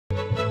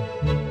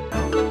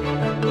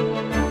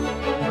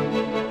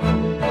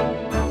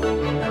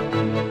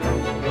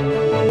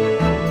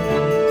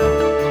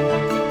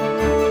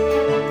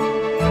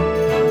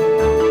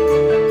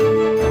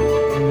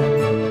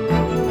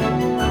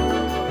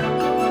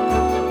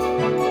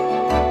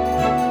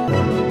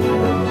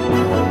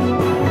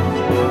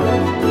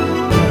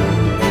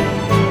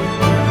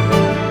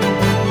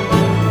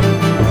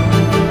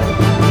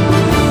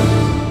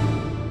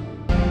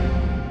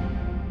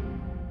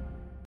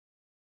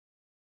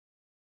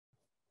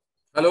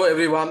Hello,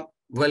 everyone.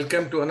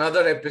 Welcome to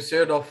another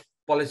episode of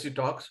Policy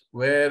Talks,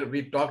 where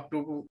we talk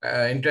to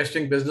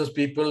interesting business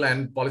people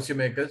and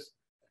policymakers.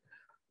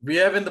 We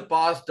have in the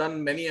past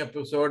done many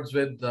episodes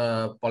with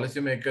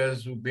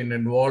policymakers who've been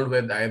involved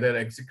with either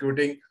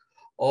executing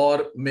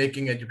or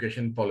making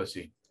education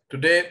policy.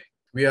 Today,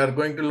 we are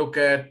going to look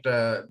at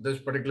this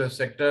particular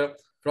sector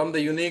from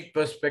the unique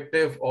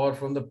perspective or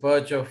from the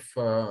perch of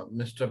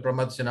Mr.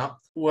 Pramath Sinha,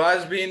 who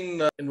has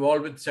been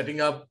involved with setting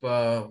up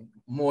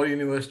more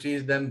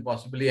universities than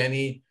possibly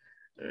any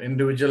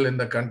individual in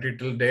the country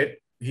till date.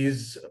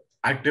 He's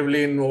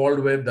actively involved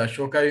with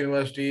Ashoka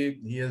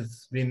University. He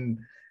has been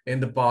in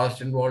the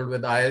past involved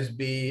with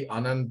ISB,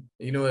 Anand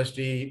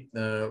University,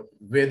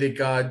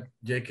 Vedika,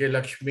 JK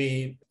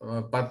Lakshmi,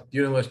 Path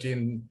University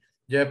in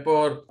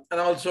Jaipur, and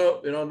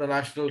also, the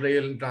National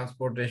Rail and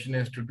Transportation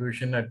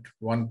Institution at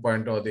one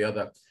point or the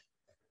other.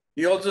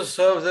 He also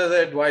serves as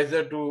an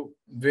advisor to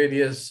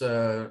various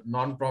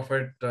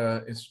non-profit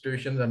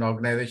institutions and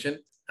organizations.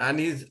 And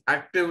he's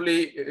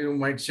actively, you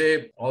might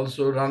say,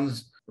 also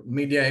runs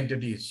media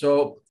entities.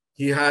 So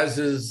he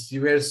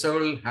wears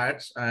several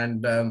hats,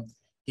 and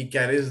he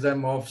carries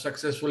them off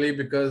successfully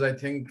because I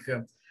think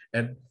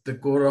at the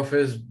core of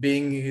his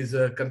being, he's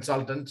a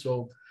consultant.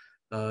 So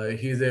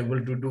he's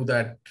able to do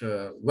that.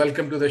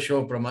 Welcome to the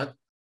show, Pramath.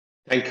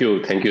 Thank you,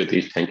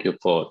 Yatish. Thank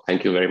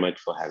you very much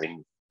for having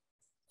me.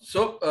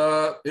 So,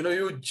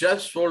 you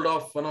just sold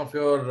off one of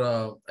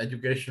your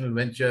educational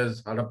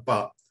ventures,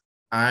 Harappa,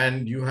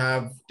 and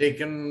you've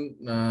taken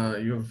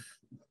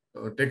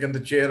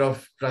the chair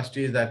of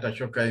trustees at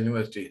Ashoka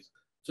University.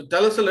 So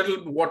tell us a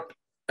little, what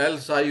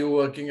else are you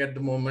working at the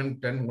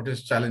moment, and what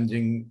is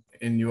challenging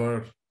in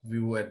your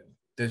view at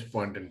this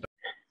point in time?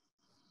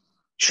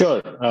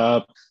 Sure.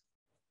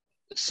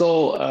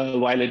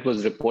 While it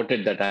was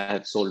reported that I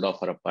have sold off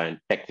Harappa, and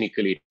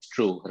technically it's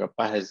true,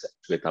 Harappa has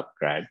with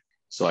UpGrad.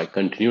 So I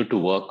continue to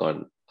work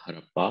on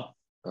Harappa.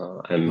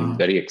 I'm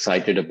very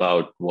excited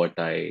about what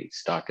I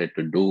started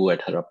to do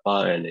at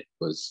Harappa, and it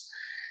was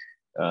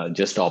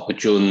just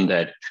opportune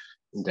that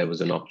there was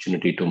an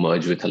opportunity to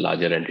merge with a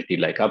larger entity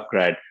like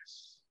UpGrad.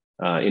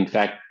 In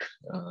fact,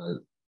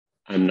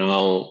 I'm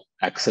now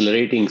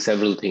accelerating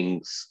several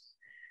things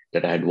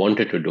that I had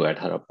wanted to do at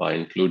Harappa,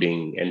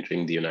 including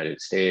entering the United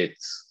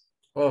States,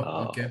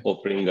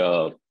 opening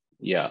up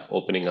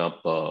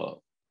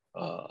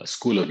a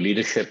school of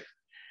leadership,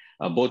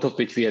 both of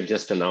which we have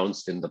just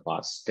announced in the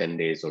past 10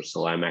 days or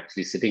so. I'm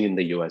actually sitting in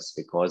the US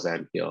because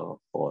I'm here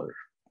for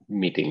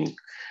meeting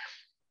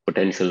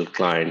potential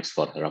clients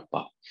for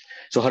Harappa.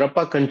 So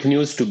Harappa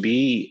continues to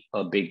be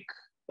a big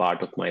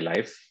part of my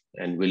life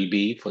and will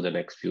be for the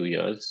next few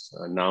years,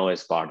 now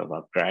as part of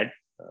UpGrad.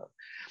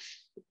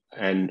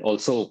 And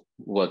also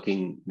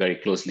working very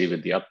closely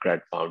with the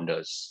UpGrad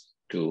founders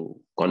to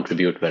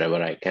contribute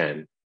wherever I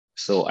can.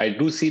 So I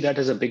do see that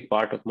as a big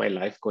part of my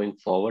life going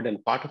forward.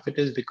 And part of it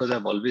is because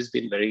I've always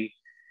been very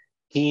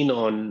keen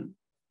on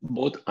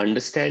both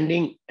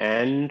understanding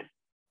and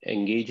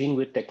engaging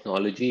with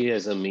technology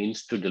as a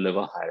means to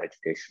deliver higher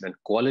education and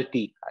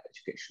quality higher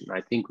education.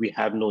 I think we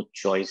have no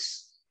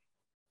choice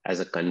as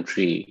a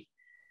country.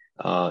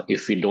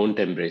 If we don't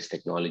embrace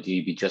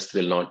technology, we just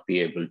will not be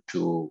able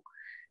to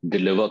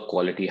deliver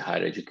quality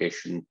higher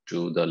education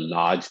to the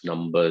large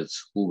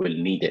numbers who will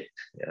need it.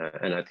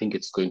 And I think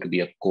it's going to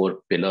be a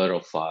core pillar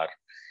of our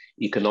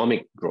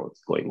economic growth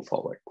going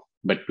forward.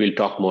 But we'll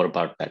talk more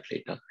about that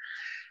later.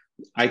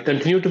 I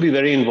continue to be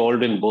very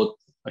involved in both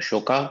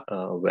Ashoka,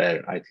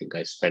 where I think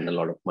I spend a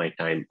lot of my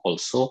time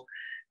also,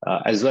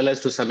 as well as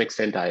to some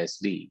extent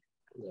ISB.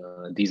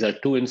 These are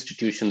two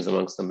institutions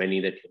amongst the many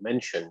that you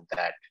mentioned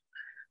that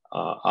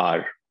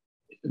are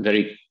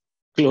very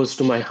close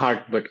to my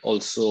heart, but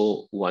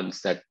also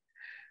ones that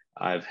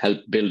I've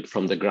helped build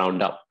from the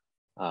ground up.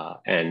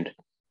 And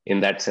in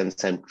that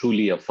sense, I'm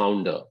truly a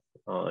founder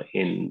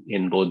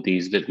in both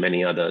these with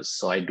many others.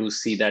 So I do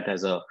see that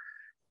as a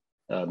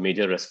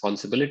major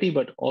responsibility,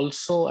 but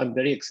also I'm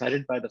very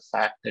excited by the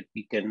fact that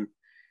we can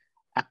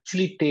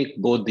actually take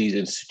both these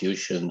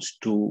institutions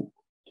to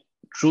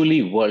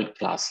truly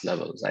world-class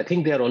levels. I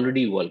think they are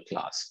already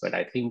world-class, but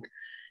I think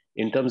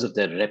in terms of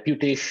their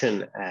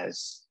reputation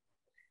as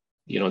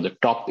the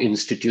top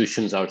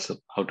institutions out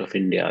of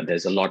India,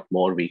 there's a lot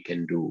more we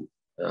can do.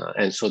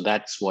 And so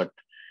that's what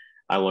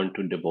I want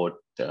to devote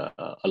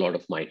a lot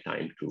of my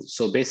time to.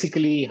 So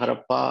basically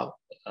Harappa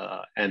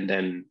and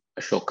then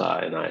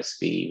Ashoka and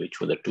ISB,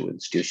 which were the two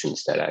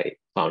institutions that I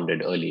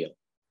founded earlier.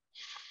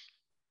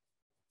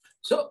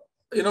 So,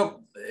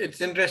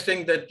 it's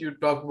interesting that you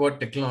talk about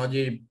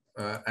technology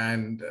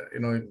and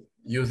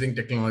using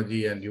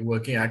technology, and you're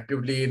working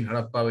actively in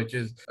Harappa, which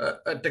is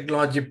a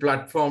technology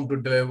platform to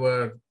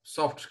deliver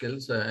soft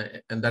skills.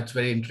 And that's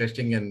very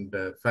interesting and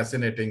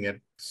fascinating at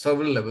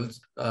several levels.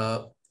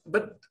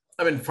 But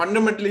I mean,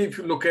 fundamentally, if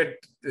you look at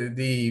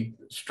the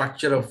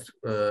structure of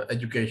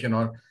education,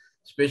 or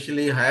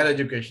especially higher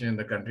education in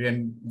the country,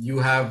 and you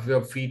have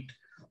your feet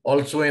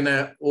also in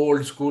an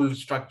old school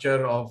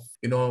structure of,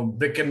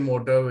 brick and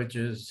mortar, which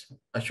is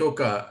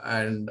Ashoka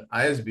and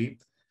ISB.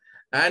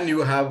 and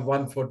you have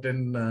one foot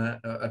in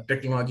a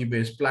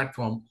technology-based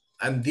platform.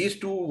 And these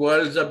two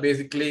worlds are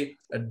basically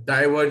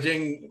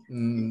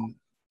diverging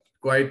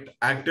quite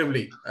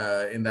actively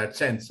in that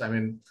sense. I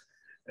mean,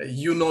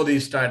 you know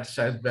these stats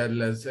as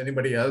well as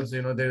anybody else.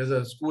 You know, there is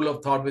a school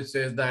of thought which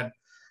says that,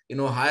 you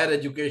know, higher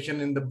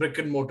education in the brick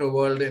and mortar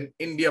world in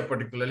India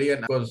particularly,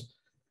 and of course,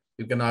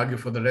 you can argue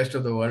for the rest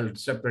of the world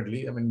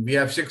separately. I mean, we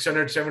have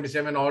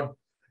 677 odd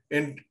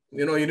in,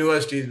 you know,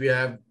 universities. We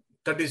have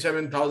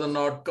 37,000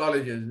 odd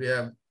colleges. We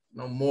have,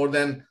 you know, more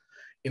than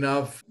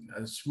enough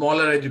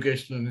smaller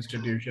educational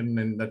institution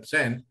in that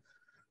sense.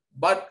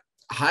 But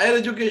higher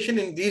education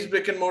in these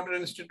brick and mortar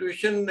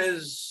institution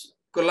is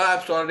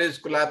collapsed or is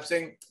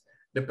collapsing,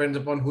 depends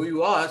upon who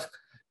you ask.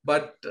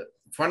 But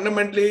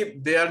fundamentally,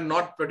 they are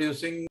not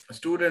producing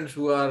students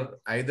who are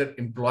either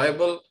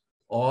employable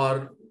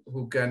or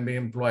who can be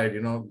employed.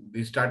 You know,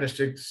 the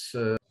statistics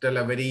tell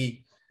a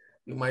very,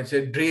 you might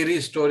say, dreary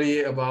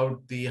story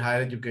about the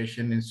higher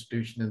education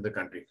institution in the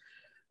country.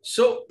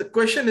 So the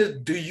question is,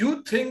 do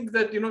you think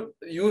that, you know,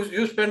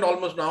 you spend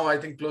almost now, I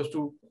think, close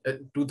to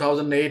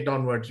 2008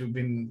 onwards, you've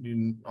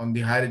been on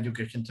the higher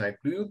education side.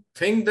 Do you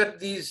think that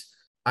these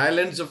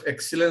islands of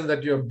excellence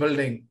that you're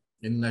building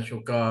in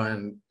Ashoka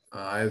and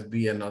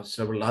ISB and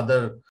several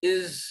other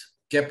is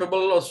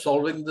capable of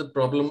solving the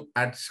problem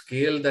at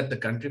scale that the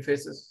country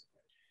faces?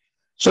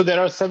 So there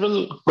are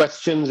several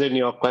questions in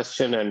your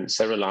question and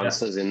several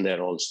answers in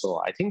there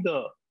also. I think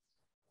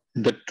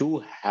the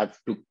two have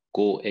to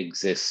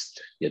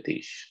coexist,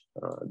 Yatish.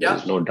 There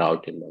is no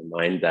doubt in my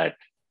mind that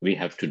we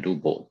have to do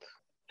both.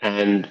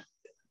 And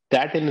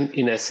that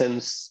in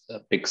essence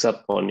picks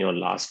up on your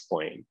last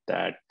point,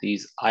 that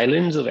these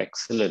islands of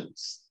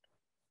excellence,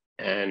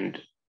 and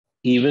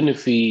even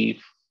if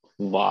we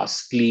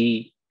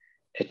vastly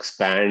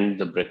expand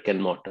the brick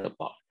and mortar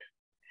part,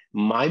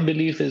 my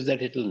belief is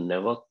that it will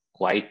never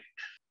quite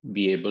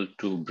be able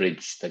to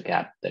bridge the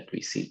gap that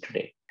we see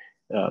today.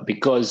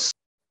 Because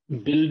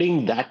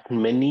building that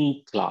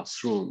many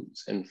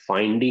classrooms and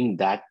finding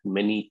that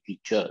many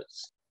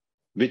teachers,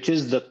 which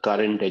is the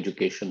current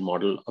education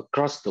model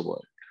across the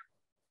world,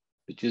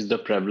 which is the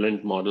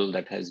prevalent model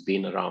that has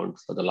been around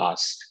for the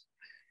last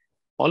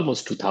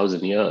almost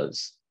 2000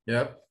 years.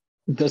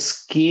 The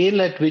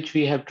scale at which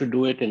we have to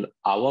do it in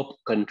our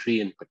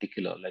country in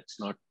particular, let's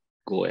not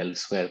go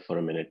elsewhere for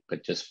a minute,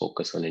 but just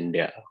focus on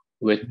India,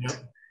 with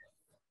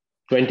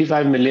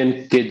 25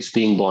 million kids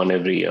being born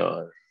every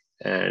year.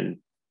 And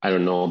I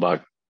don't know,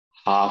 about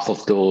half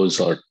of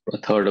those or a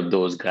third of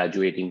those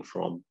graduating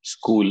from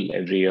school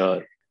every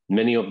year,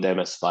 many of them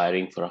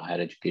aspiring for a higher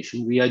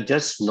education. We are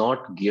just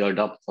not geared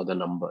up for the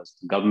numbers.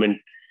 The government,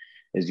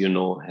 as you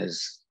know,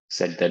 has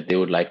said that they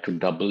would like to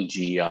double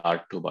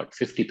GER to about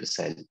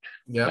 50%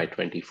 by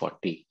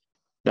 2040.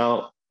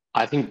 Now,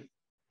 I think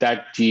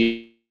that GER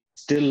is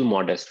still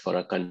modest for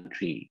a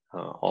country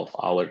of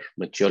our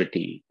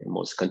maturity.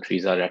 Most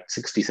countries are at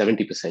 60,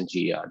 70%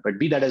 GER, but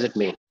be that as it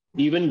may,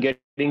 even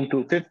getting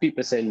to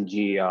 50%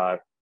 GER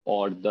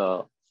or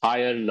the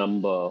higher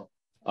number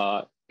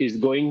is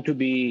going to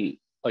be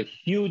a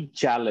huge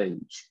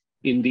challenge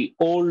in the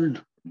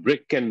old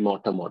brick and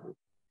mortar model.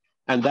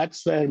 And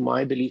that's where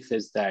my belief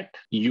is that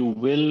you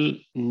will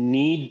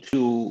need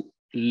to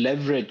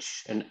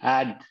leverage and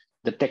add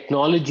the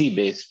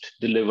technology-based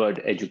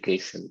delivered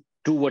education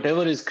to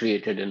whatever is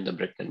created in the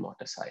brick and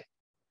mortar side,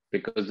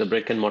 because the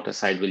brick and mortar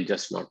side will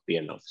just not be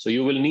enough. So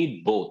you will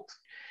need both.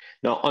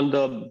 Now, on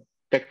the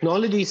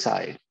technology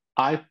side,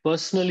 I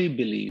personally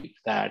believe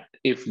that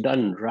if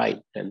done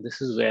right, and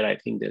this is where I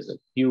think there's a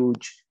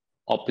huge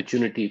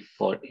opportunity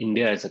for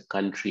India as a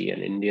country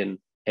and Indian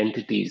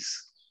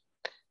entities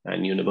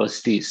and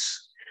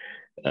universities,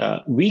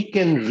 we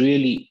can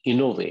really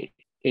innovate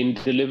in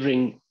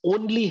delivering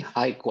only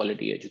high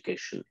quality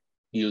education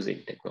using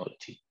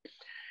technology.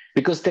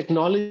 Because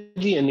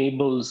technology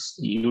enables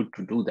you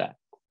to do that.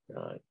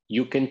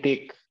 You can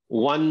take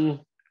one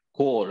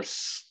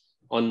course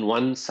on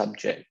one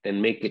subject and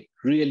make it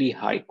really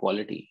high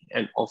quality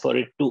and offer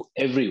it to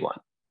everyone.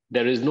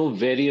 There is no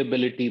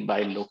variability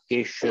by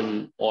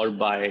location or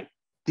by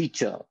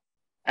teacher.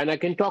 And I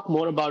can talk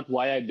more about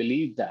why I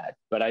believe that,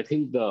 but I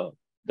think the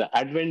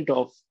advent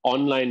of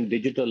online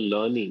digital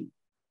learning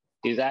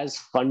is as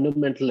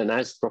fundamental and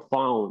as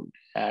profound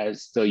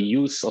as the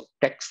use of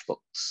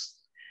textbooks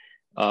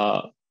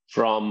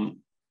from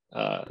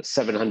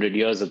 700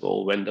 years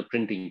ago when the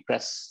printing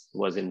press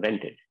was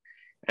invented,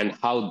 and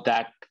how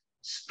that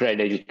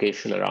spread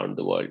education around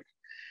the world.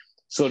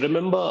 So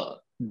remember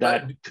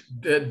that.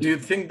 Do you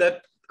think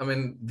that, I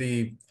mean,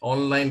 the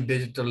online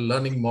digital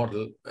learning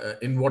model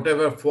in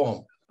whatever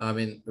form, I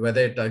mean,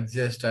 whether it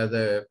exists as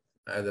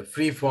a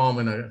free form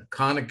in a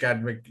Khan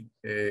Academic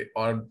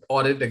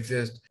or it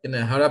exists in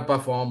a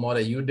Harappa form or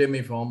a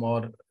Udemy form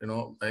or, you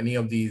know, any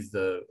of these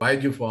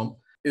Baiju form,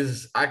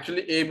 is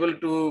actually able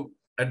to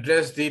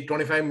address the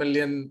 25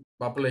 million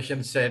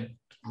population set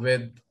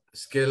with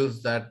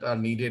skills that are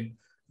needed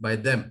by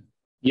them?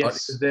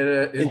 Yes.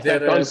 Or is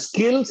there on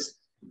skills,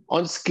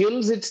 On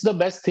skills, it's the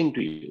best thing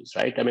to use,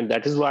 right? I mean,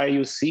 that is why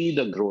you see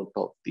the growth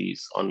of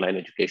these online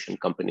education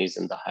companies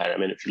in the higher. I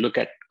mean, if you look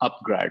at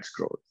UpGrad's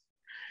growth,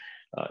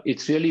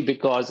 it's really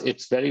because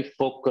it's very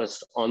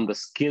focused on the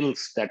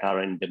skills that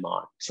are in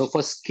demand. So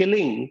for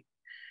skilling,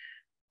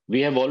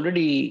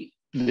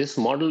 this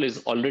model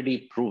is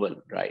already proven,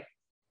 right?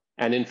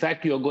 And in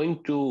fact, you're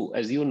going to,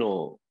 as you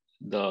know,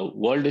 the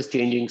world is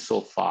changing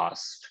so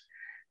fast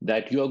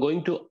that you are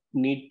going to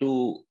need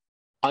to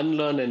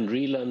unlearn and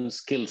relearn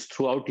skills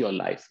throughout your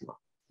life now.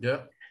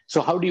 Yeah.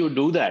 So how do you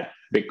do that?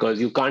 Because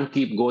you can't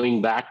keep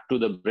going back to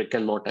the brick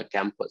and mortar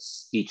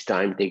campus each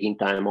time, taking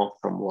time off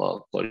from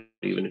work, or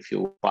even if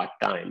you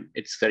part-time,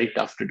 it's very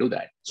tough to do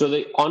that. So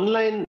the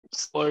online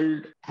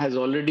world has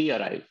already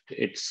arrived.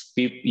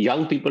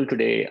 Young people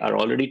today are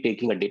already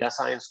taking a data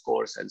science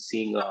course and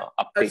seeing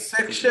a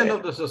section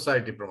of the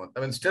society, Pramath.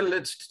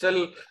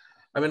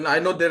 I mean, I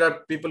know there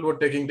are people who are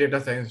taking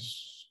data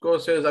science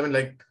courses. I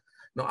mean,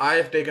 I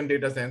have taken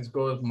data science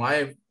course.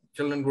 My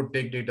children would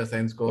take data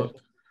science course.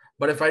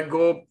 But if I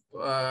go,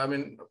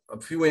 a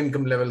few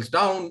income levels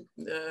down,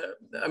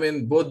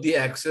 both the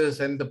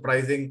access and the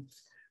pricing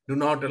do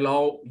not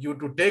allow you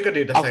to take a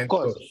data science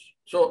course.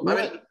 So,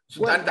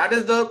 that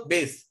is the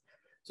base.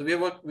 So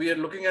we are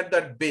looking at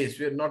that base.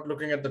 We are not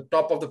looking at the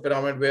top of the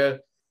pyramid where,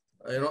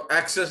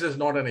 access is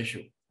not an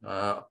issue.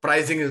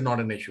 Pricing is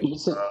not an issue.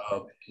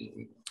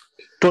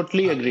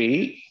 Totally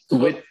agree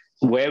with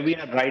where we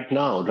are right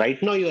now.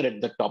 Right now, you're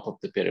at the top of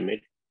the pyramid.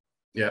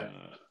 Yeah.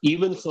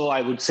 Even so,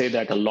 I would say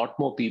that a lot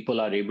more people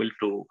are able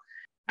to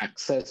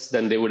access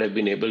than they would have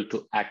been able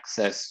to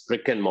access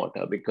brick and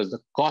mortar, because the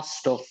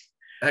cost of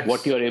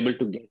what you're able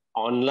to get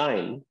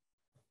online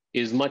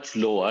is much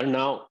lower.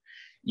 Now,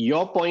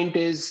 your point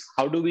is,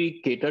 how do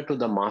we cater to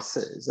the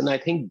masses? And I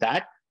think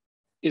that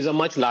is a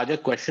much larger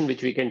question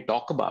which we can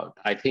talk about.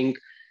 I think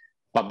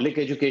public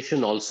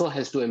education also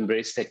has to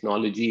embrace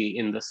technology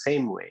in the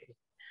same way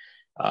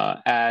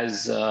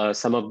as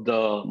some of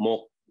the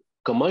more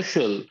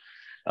commercial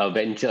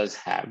ventures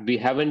have. We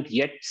haven't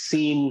yet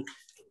seen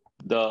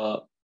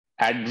the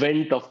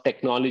advent of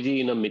technology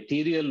in a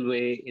material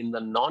way in the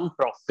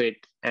non-profit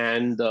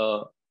and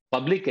the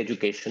public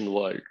education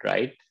world,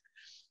 right?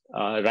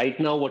 Right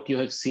now, what you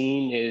have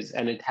seen is,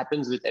 and it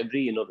happens with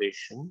every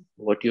innovation,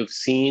 what you've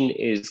seen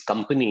is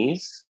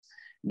companies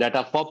that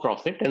are for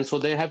profit. And so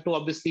they have to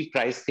obviously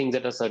price things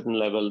at a certain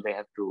level. They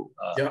have to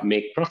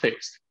make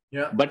profits.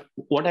 Yeah. But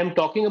what I'm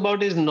talking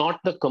about is not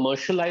the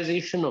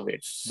commercialization of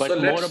it,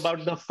 but more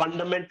about the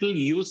fundamental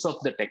use of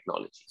the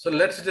technology. So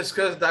let's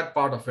discuss that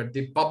part of it,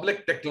 the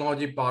public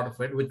technology part of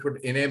it, which would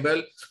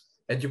enable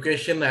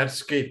education at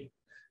scale.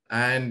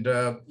 And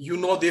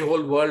the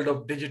whole world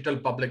of digital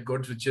public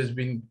goods, which has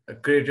been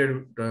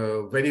created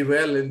very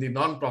well in the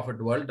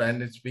non-profit world,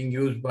 and it's being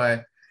used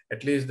by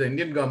at least the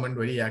Indian government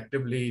very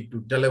actively to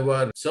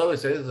deliver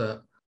services.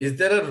 Is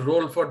there a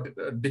role for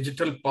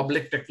digital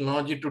public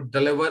technology to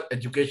deliver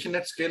education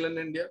at scale in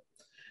India?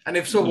 And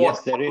if so,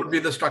 what would be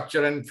the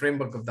structure and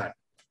framework of that?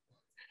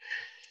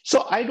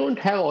 So I don't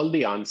have all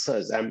the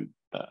answers.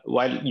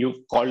 While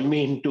you've called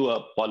me into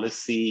a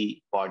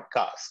policy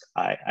podcast,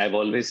 I've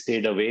always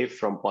stayed away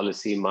from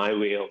policy. My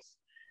way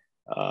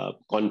of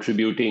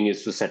contributing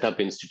is to set up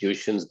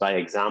institutions by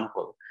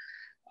example.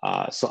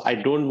 So I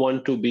don't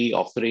want to be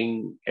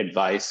offering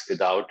advice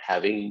without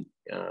having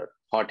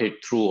thought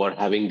it through or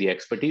having the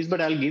expertise,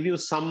 but I'll give you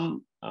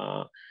some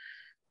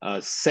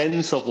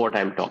sense of what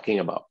I'm talking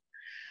about.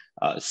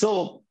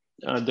 So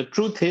the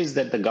truth is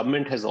that the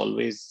government has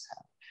always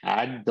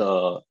had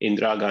the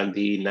Indira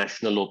Gandhi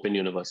National Open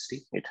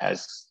University. It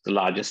has the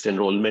largest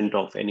enrollment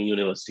of any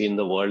university in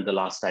the world the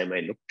last time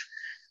I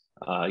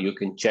looked. You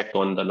can check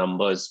on the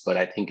numbers, but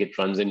I think it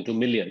runs into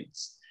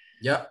millions.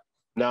 Yeah.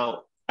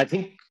 Now, I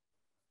think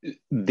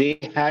they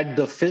had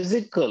the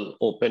physical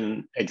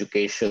open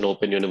education,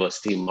 open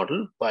university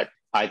model, but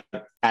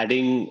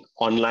adding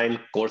online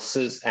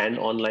courses and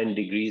online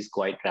degrees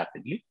quite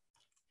rapidly.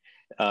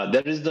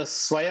 There is the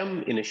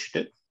Swayam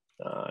initiative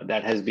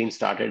that has been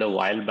started a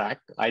while back.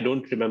 I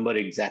don't remember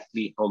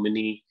exactly how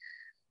many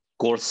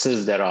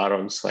courses there are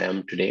on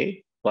Swayam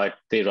today, but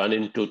they run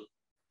into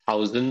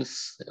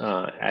thousands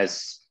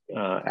as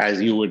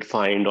you would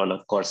find on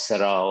a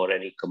Coursera or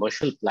any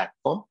commercial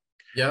platform.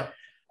 Yeah.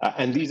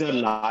 And these are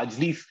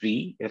largely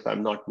free, if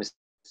I'm not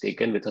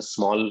mistaken, with a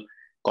small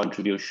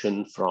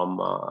contribution from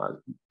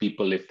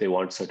people if they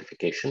want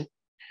certification.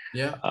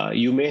 Yeah.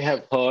 You may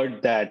have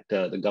heard that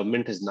the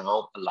government has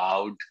now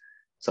allowed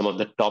some of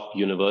the top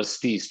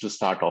universities to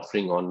start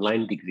offering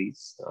online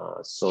degrees.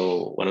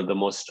 So one of the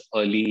most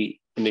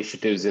early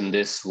initiatives in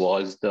this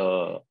was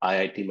the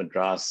IIT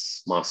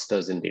Madras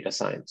Masters in Data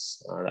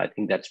Science. I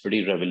think that's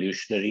pretty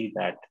revolutionary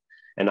that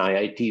an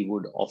IIT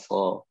would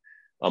offer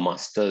a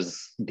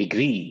master's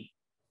degree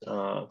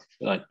to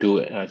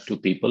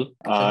people.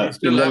 So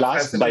still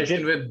have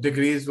fascination with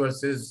degrees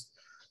versus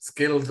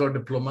skills or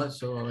diplomas.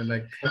 So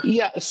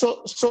yeah.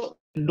 So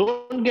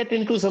don't get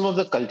into some of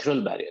the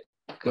cultural barriers.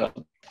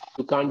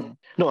 You can't.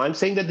 No, I'm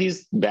saying that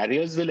these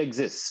barriers will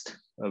exist.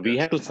 we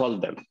have to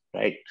solve them,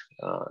 right?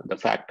 The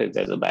fact is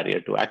there's a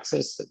barrier to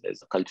access,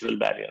 there's a cultural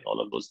barrier, all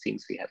of those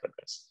things we have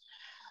addressed.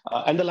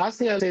 And the last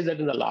thing I'll say is that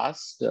in the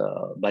last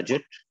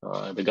budget,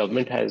 the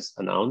government has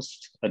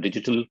announced a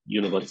digital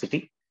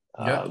university,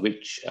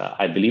 which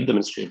I believe the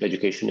Ministry of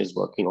Education is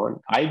working on.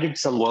 I did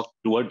some work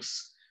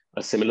towards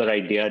a similar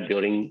idea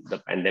during the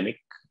pandemic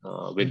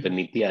with the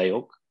Niti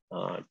Aayog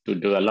to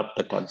develop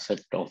the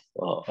concept of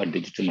a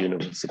digital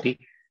university.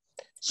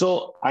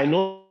 So I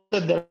know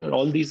that there are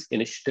all these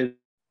initiatives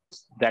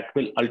that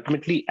will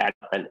ultimately add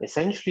up, and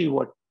essentially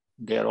what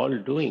they're all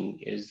doing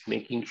is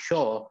making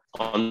sure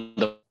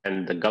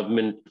the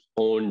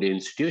government-owned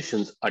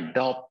institutions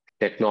adopt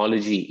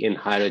technology in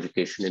higher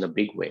education in a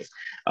big way.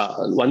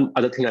 One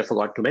other thing I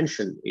forgot to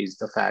mention is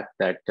the fact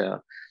that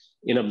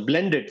in a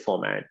blended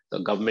format, the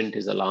government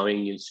is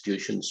allowing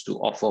institutions to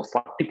offer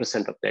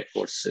 40% of their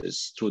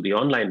courses through the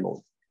online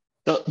mode.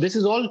 So this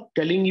is all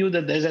telling you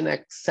that there's an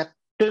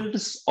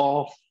acceptance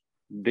of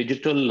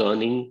digital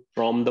learning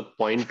from the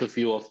point of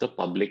view of the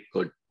public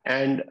good.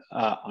 And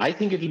I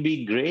think it'll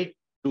be great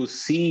to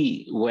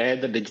see where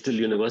the digital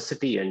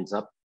university ends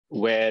up,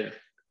 where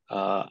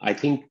I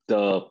think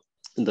the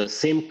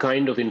same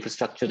kind of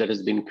infrastructure that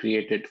has been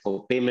created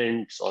for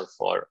payments or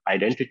for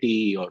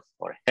identity or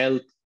for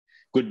health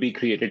could be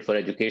created for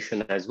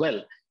education as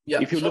well.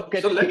 Yeah. If you look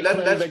at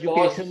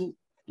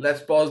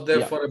let's pause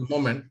there for a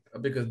moment,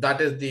 because that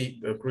is the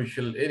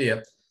crucial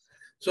area.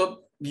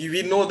 So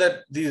we know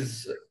that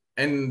these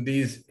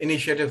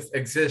initiatives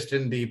exist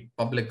in the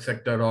public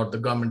sector or the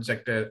government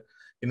sector.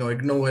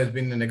 IGNOU has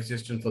been in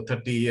existence for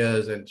 30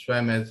 years and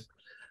SWAM has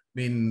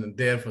been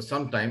there for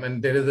some time,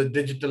 and there is a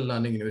digital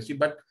learning university.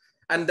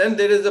 And then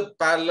there is a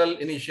parallel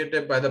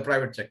initiative by the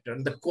private sector.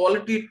 And the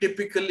quality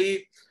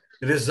typically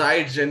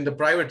resides in the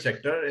private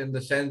sector, in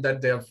the sense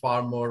that they are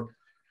far more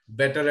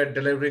better at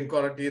delivering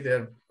quality.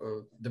 They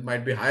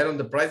might be higher on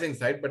the pricing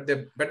side, but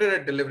they're better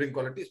at delivering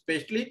quality,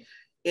 especially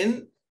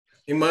in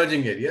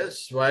emerging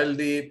areas, while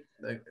the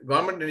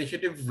government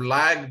initiative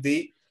lag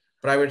the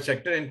private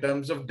sector in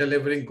terms of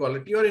delivering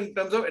quality or in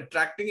terms of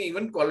attracting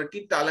even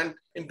quality talent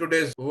in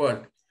today's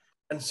world.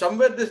 And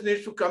somewhere this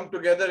needs to come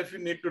together if you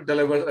need to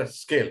deliver at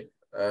scale.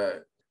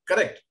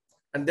 Correct.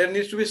 And there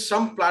needs to be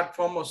some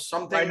platform or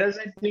something. Why does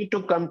it need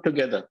to come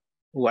together?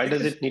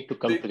 Does it need to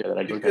come together?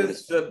 I don't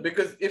understand.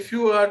 Because if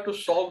you are to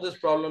solve this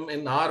problem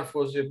in our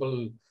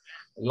foreseeable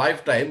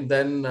lifetime,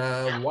 then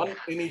one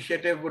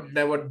initiative would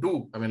never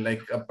do. I mean,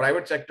 like a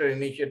private sector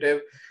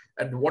initiative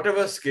at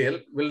whatever scale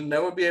will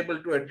never be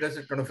able to address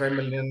a 25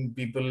 million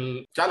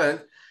people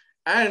challenge.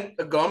 And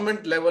a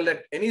government level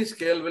at any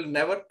scale will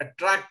never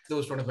attract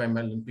those 25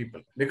 million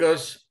people,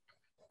 because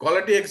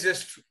quality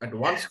exists at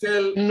one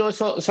scale. No,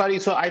 so sorry.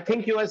 So I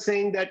think you are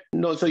saying that,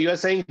 no, so you are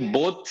saying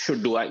both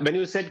should do. When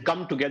you said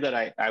come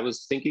together, I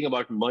was thinking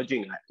about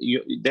merging.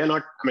 They're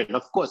not, I mean,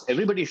 of course,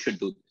 everybody should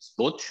do this.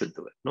 Both should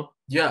do it, no?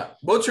 Yeah,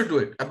 both should do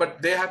it.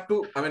 But they have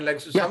to, I mean, like,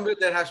 so somewhere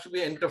there has to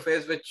be an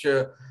interface which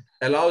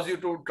allows you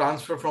to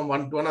transfer from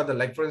one to another.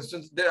 Like, for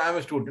instance, I'm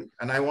a student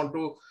and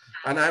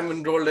I'm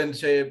enrolled in,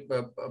 say,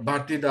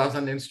 Bharti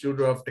Dasan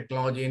Institute of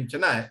Technology in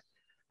Chennai.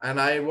 And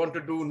I want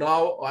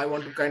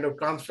to kind of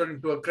transfer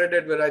into a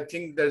credit where I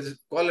think there's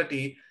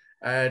quality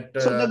at...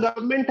 So the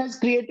government has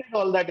created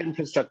all that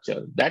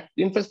infrastructure. That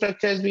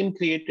infrastructure has been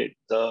created.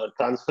 The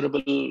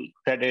transferable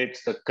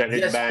credits, the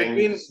credit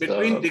banks,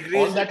 between degrees,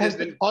 all that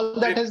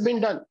has been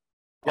done.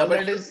 Yeah,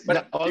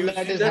 all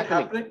that is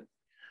happening.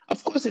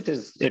 Of course it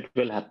is. It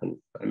will happen.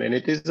 I mean,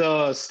 it is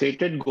a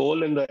stated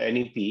goal in the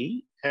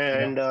NEP,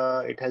 and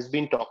it has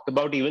been talked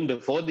about even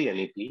before the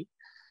NEP.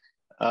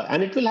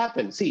 And it will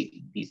happen.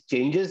 See, these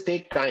changes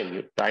take time.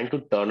 You're trying to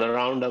turn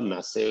around a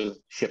massive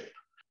ship.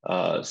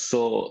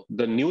 So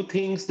the new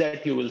things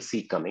that you will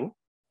see coming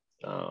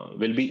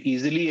will be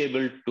easily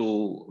able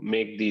to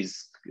make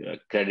these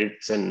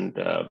credits and,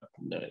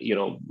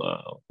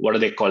 what do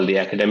they call, the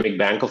academic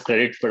bank of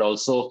credits, but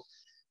also,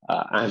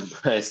 I'm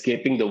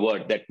escaping the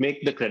word, that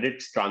make the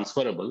credits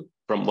transferable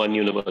from one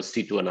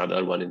university to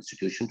another, one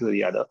institution to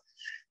the other.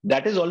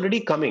 That is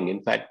already coming.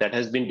 In fact, that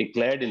has been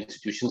declared.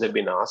 Institutions have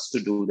been asked to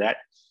do that.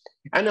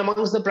 And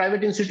amongst the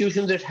private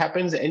institutions, it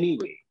happens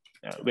anyway.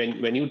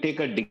 When you take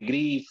a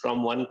degree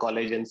from one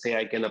college and say,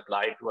 I can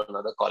apply to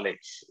another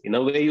college, in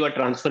a way you are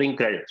transferring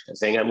credit,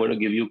 saying, I'm going to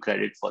give you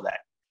credit for that.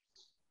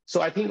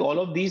 So I think all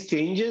of these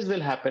changes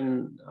will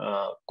happen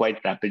quite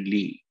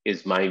rapidly,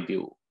 is my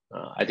view.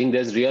 I think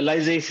there's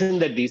realization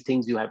that these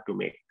things you have to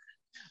make.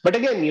 But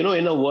again,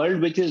 in a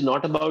world which is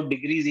not about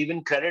degrees,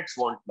 even credits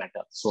won't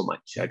matter so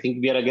much. I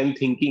think we are again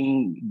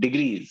thinking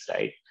degrees,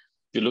 right?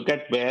 If you look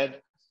at where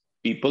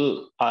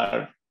people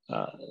are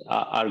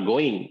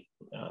going,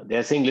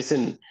 they're saying,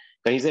 listen,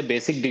 kahin se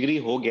basic degree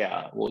ho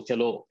gaya, wo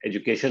chalo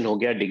education ho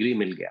gaya, degree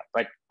mil gaya.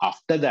 But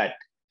after that,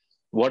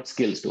 what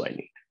skills do I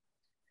need?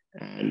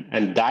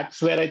 And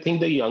that's where I think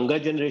the younger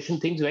generation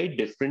thinks very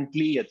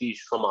differently, Yatish,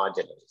 from our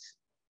generation.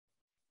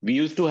 We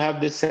used to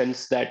have this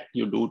sense that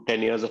you do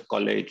 10 years of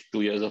college,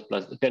 10 years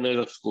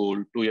of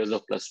school, 2 years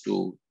of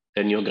 +2,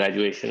 then your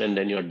graduation, and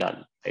then you're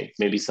done, right?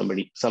 Maybe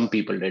some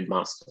people did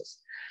masters.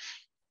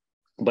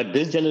 But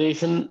this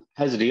generation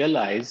has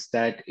realized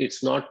that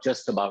it's not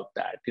just about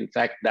that. In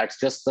fact, that's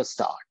just the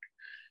start,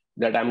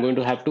 that I'm going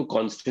to have to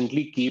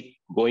constantly keep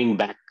going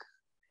back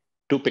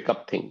to pick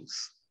up things.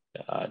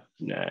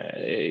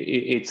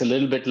 It's a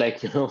little bit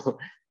like,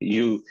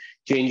 you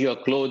change your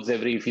clothes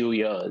every few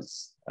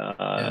years,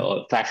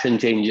 or fashion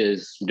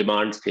changes,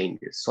 demands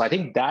changes. So I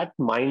think that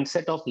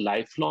mindset of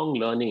lifelong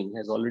learning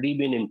has already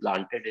been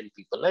implanted in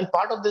people. And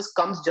part of this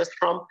comes just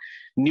from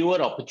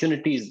newer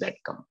opportunities that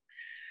come.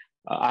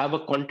 I have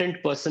a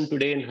content person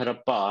today in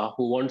Harappa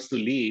who wants to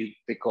leave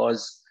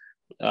because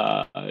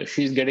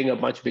she's getting a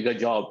much bigger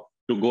job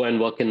to go and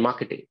work in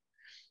marketing.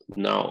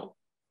 Now,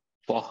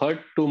 for her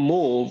to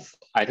move,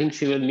 I think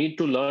she will need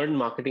to learn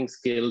marketing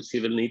skills. She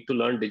will need to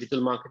learn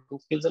digital marketing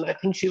skills. And I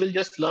think she will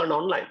just learn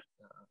online.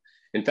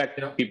 In fact,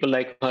 people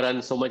like her are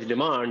in so much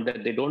demand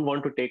that they don't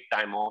want to take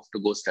time off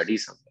to go study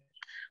somewhere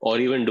or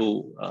even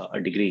do a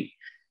degree.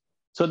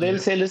 So they'll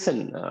say,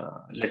 listen,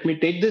 let me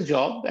take this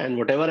job, and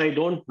whatever I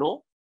don't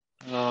know,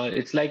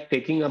 it's like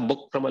taking a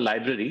book from a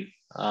library.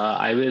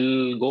 I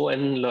will go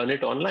and learn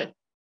it online.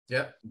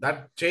 Yeah,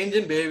 that change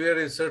in behavior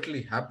is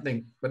certainly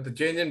happening, but the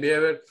change in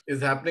behavior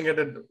is happening at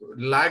a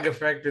lag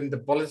effect in the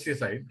policy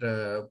side.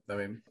 I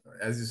mean,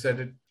 as you said,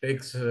 it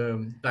takes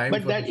time.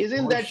 But that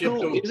isn't that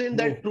true? Isn't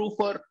that true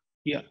for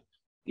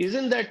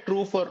Isn't that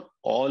true for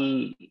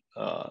all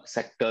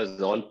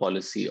sectors, all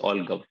policy,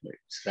 all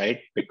governments, right?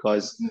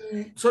 Because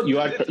so you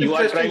are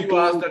trying to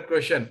ask that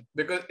question,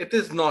 because it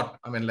is not.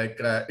 I mean, like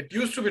it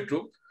used to be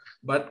true,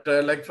 but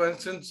like for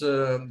instance,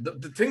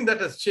 the thing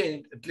that has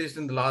changed, at least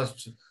in the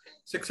last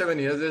 6-7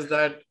 years, is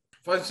that,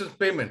 for instance,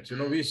 payments.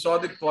 We saw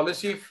the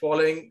policy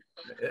following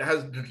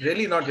has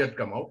really not yet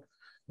come out,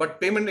 but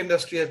payment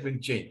industry has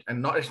been changed,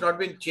 and it's not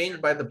been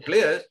changed by the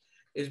players.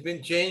 It's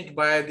been changed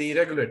by the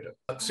regulator.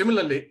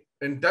 Similarly,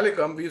 in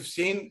telecom, we've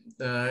seen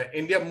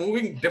India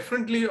moving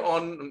differently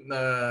on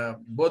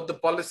both the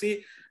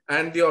policy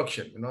and the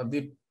auction.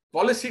 The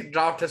policy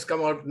draft has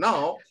come out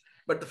now,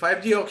 but the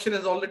 5G auction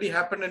has already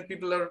happened, and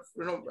people are,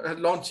 have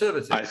launched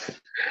services.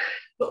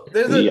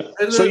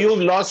 So you've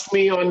lost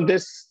me on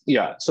this.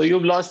 Yeah. So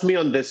you've lost me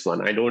on this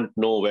one. I don't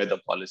know where the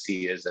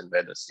policy is and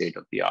where the state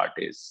of the art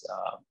is.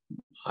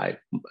 I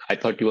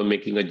thought you were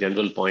making a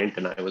general point,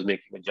 and I was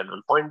making a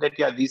general point that,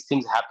 these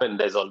things happen.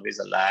 There's always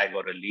a lag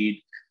or a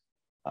lead.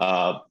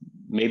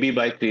 Maybe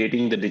by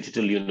creating the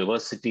digital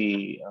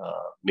university,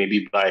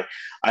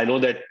 I know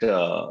that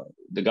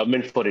the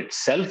government for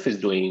itself is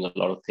doing a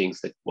lot of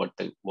things, that what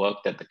the work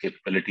that the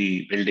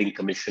Capability Building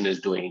Commission is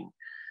doing.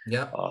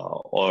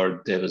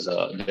 Or there's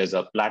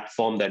a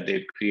platform that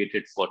they've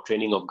created for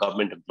training of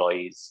government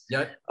employees.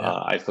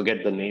 I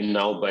forget the name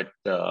now, but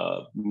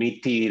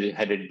MITI,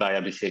 headed by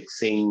Abhishek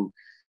Singh.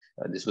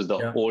 This was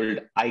the old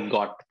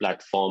iGot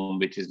platform,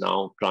 which is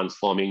now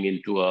transforming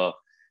into a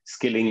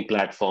skilling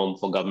platform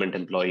for government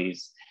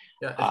employees.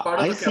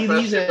 I see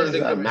these as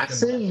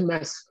massive.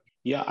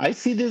 I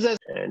see this as,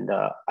 and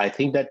I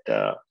think that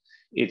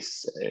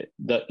it's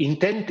the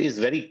intent is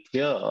very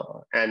clear,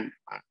 and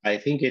I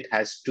think it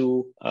has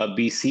to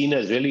be seen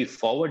as really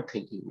forward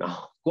thinking.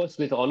 Now, of course,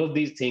 with all of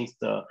these things,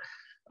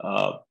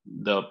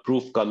 the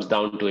proof comes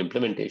down to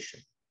implementation.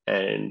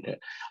 And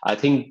I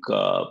think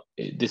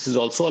this is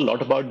also a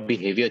lot about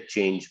behavior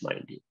change,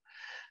 mind you.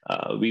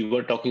 We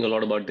were talking a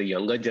lot about the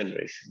younger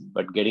generation,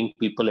 but getting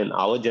people in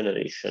our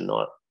generation,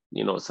 or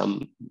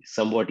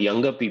somewhat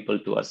younger people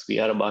to us, we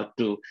are about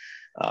to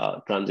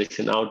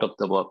transition out of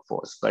the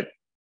workforce. But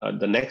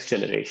the next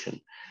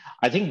generation,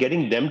 I think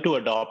getting them to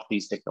adopt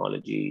these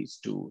technologies,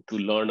 to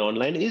learn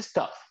online, is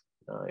tough.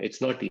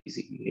 It's not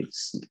easy.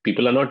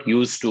 People are not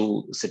used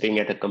to sitting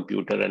at a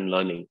computer and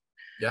learning.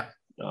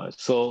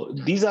 So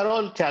these are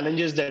all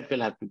challenges that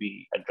will have to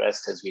be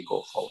addressed as we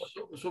go forward.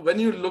 So when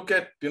you look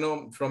at,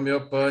 from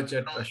your perch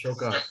at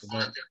Ashoka,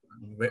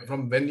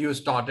 from when you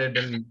started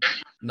and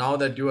now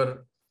that you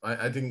are,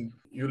 I think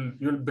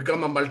you'll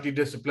become a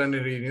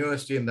multidisciplinary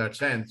university in that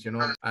sense, and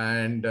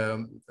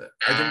I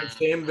think the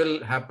same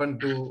will happen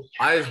to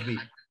ISB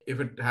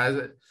if it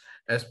has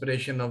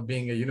aspiration of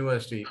being a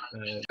university.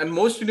 And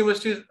most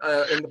universities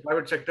in the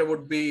private sector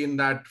would be in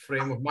that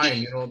frame of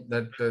mind,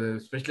 that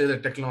especially the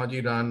technology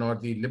run or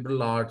the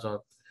liberal arts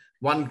or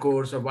one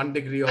course or one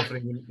degree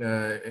offering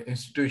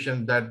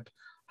institutions, that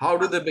how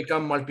do they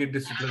become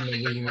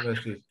multidisciplinary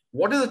universities?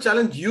 What is the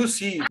challenge you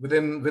see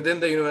within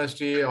the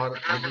university or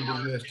within the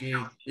university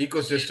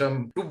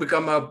ecosystem to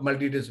become a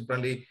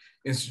multidisciplinary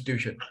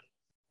institution?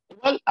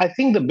 Well, I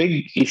think the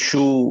big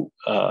issue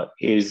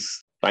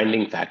is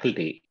finding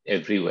faculty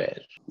everywhere.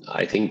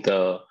 I think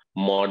the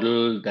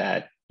model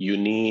that you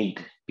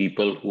need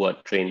people who are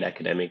trained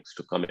academics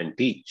to come and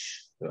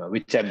teach,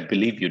 which I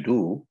believe you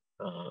do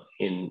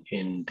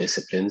in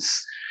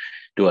disciplines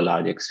to a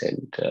large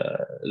extent,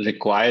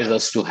 requires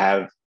us to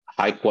have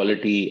high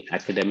quality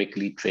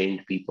academically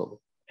trained people.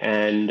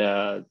 And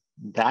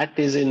that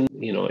is in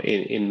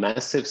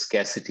massive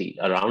scarcity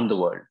around the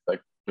world,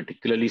 but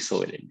particularly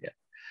so in India.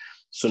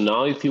 So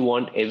now if you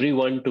want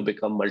everyone to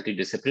become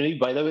multidisciplinary,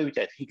 by the way, which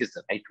I think is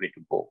the right way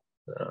to go,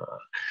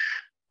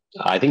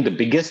 I think the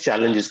biggest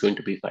challenge is going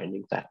to be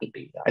finding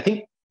faculty. I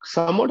think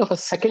somewhat of a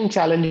second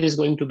challenge is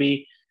going to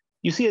be,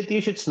 you see,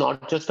 Atish, it's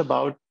not just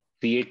about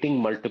creating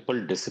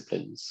multiple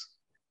disciplines,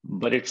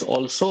 but it's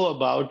also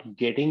about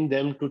getting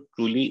them to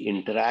truly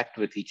interact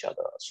with each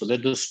other so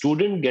that the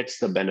student gets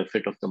the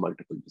benefit of the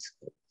multiple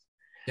disciplines.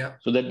 Yeah.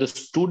 So that the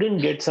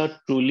student gets a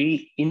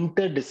truly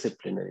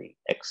interdisciplinary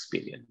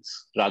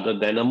experience rather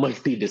than a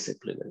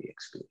multidisciplinary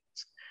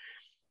experience.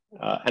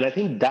 And I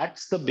think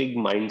that's the big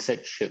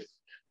mindset shift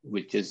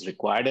which is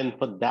required. And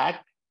for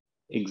that,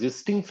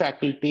 existing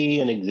faculty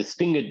and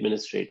existing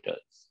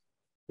administrators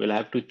will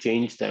have to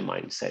change their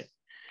mindset.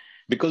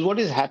 Because what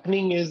is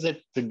happening is that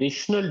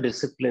traditional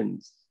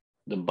disciplines,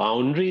 the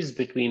boundaries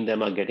between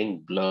them are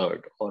getting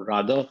blurred, or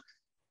rather,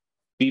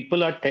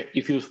 people are,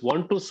 if you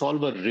want to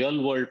solve a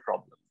real world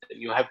problem, then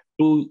you have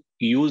to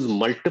use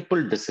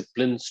multiple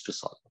disciplines to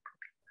solve the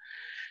problem.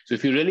 So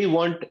if you really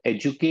want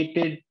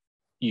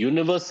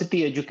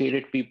university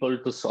educated people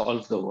to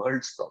solve the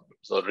world's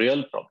problems or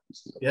real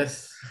problems,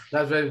 yes,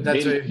 that's very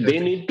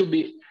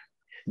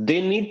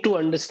they need to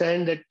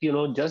understand that,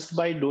 just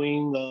by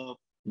doing a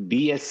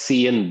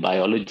BSc in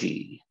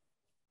biology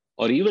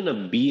or even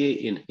a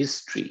BA in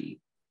history,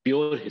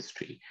 pure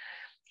history,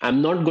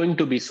 I'm not going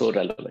to be so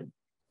relevant.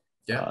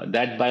 Yeah.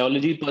 That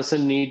biology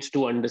person needs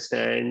to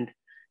understand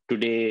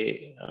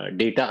today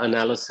data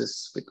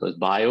analysis, because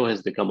bio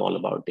has become all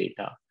about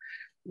data.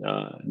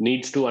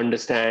 Needs to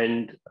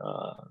understand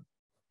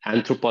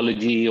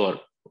anthropology or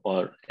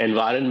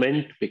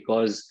environment,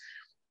 because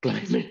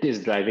climate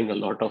is driving a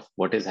lot of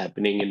what is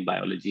happening in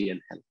biology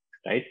and health,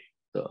 right?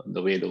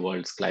 The way the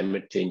world's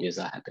climate changes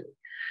are happening.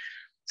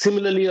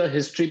 Similarly, a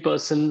history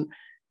person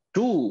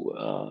too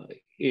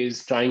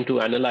is trying to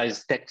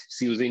analyze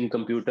texts using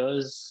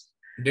computers,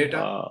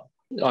 data,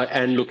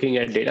 and looking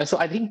at data. So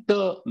I think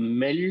the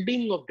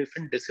melding of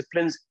different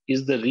disciplines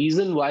is the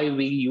reason why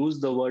we use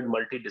the word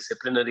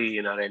multidisciplinary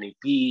in our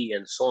NEP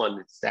and so on.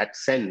 It's that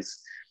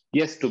sense.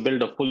 Yes, to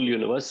build a full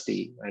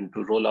university and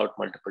to roll out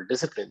multiple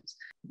disciplines,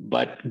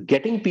 but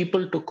getting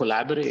people to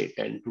collaborate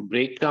and to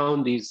break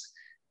down these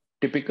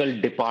typical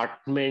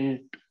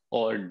department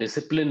or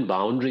discipline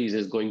boundaries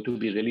is going to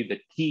be really the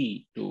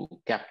key to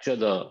capture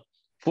the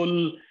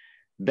full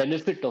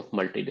benefit of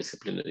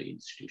multidisciplinary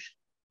institution.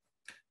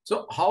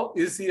 So how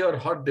easy or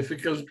how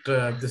difficult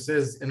this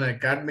is in an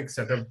academic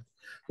setup,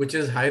 which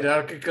is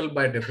hierarchical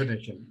by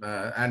definition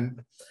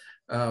and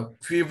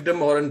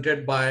fiefdom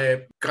oriented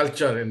by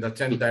culture, in the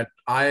sense that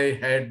I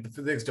had the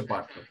physics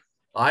department,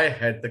 I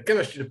had the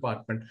chemistry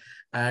department,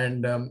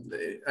 and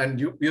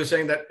you're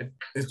saying that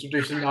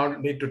institutions now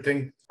need to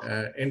think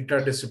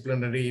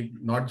interdisciplinary,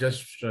 not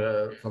just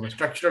from a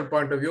structural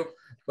point of view,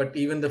 but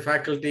even the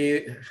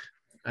faculty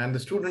and the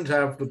students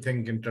have to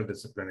think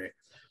interdisciplinary.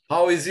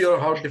 How easy or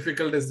how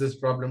difficult is this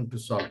problem to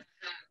solve?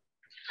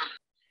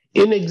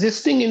 In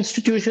existing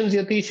institutions,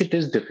 Yatish, it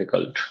is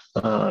difficult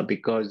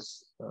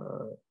because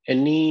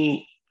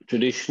any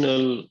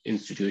traditional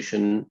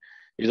institution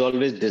is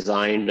always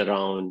designed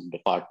around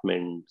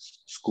departments,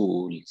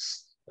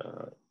 schools.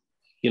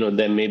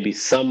 There may be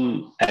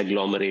some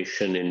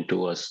agglomeration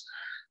into an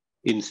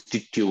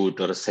institute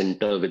or a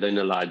center within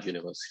a large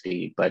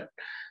university, but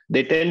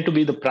they tend to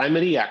be, the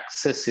primary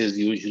access is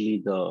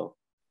usually the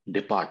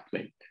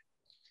department.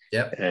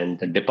 Yep. And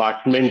the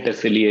department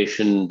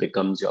affiliation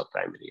becomes your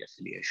primary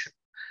affiliation.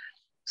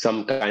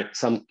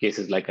 Some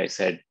cases, like I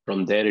said,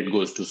 from there it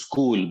goes to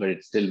school, but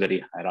it's still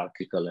very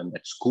hierarchical, and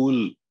that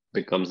school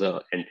becomes an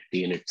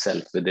entity in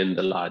itself within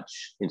the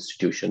large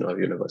institution or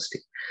university.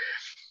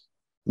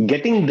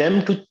 Getting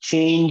them to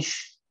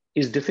change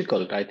is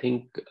difficult, I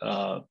think.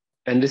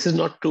 And this is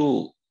not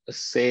to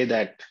say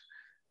that,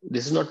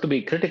 this is not to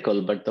be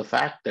critical, but the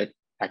fact that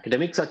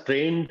academics are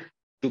trained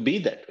to be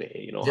that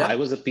way. Yeah. I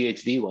was a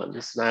PhD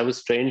once, and I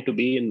was trained to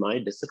be in my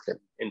discipline.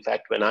 In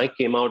fact, when I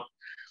came out,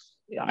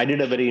 I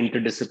did a very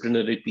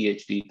interdisciplinary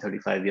PhD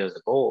 35 years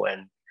ago,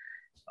 and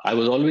I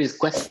was always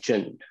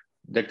questioned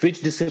that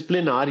which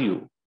discipline are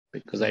you?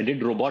 Because I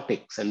did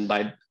robotics, and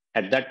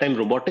at that time,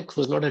 robotics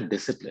was not a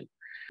discipline.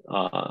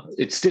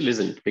 It still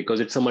isn't,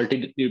 because it's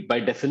by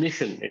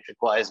definition, it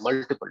requires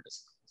multiple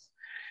disciplines.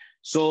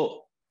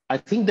 So I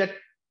think that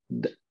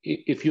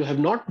if you have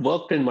not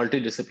worked in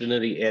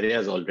multidisciplinary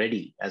areas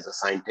already as a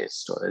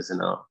scientist or as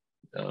a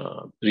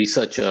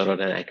researcher or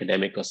an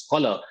academic or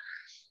scholar,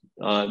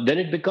 then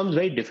it becomes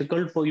very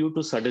difficult for you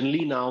to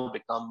suddenly now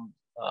become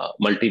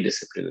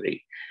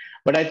multidisciplinary.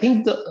 But I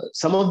think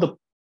some of the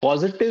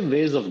positive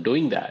ways of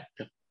doing that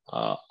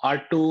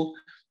are to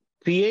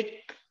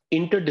create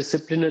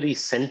interdisciplinary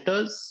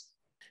centers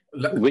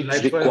which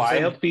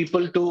require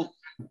people to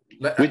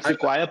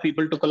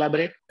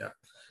collaborate. Yeah.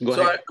 Go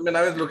ahead.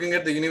 I was looking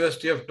at the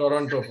University of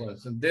Toronto, for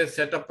instance. They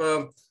set up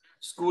a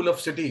school of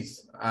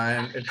cities,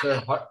 and it's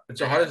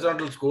a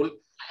horizontal school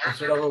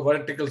instead of a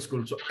vertical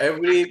school.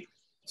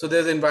 So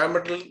there's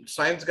environmental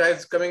science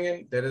guys coming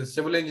in, there is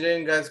civil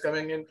engineering guys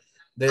coming in,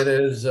 there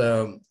is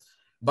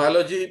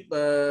biology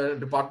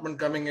department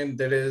coming in,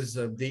 there is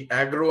the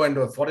agro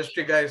and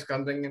forestry guys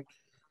coming in.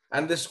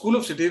 And the School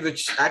of Cities,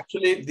 which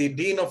actually the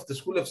dean of the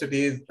School of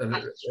Cities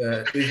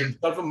is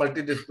himself a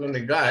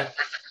multidisciplinary guy,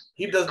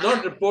 he does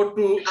not report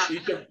to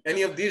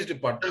any of these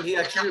departments. He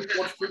actually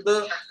reports to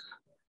the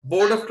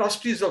Board of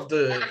Trustees of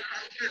the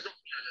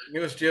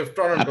University of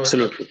Toronto.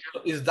 Absolutely.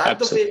 Is that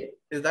Absolutely. the way?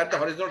 Is that the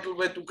horizontal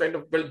way to kind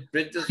of build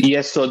bridges?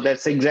 Yes, so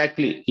that's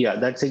exactly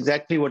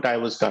what I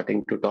was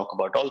starting to talk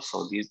about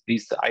also. The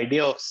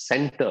idea of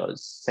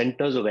centers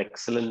of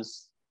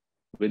excellence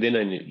within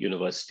a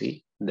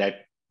university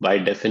that by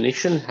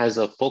definition has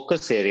a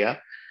focus area,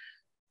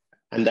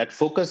 and that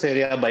focus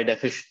area by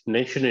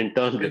definition in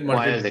turn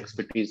requires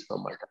expertise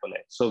from multiple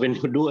areas. So when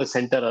you do a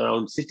center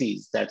around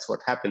cities, that's what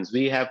happens.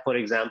 We have, for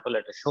example,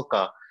 at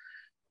Ashoka,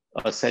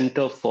 a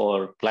center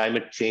for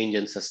climate change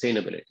and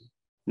sustainability.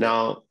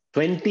 Now,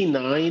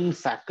 29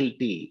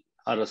 faculty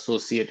are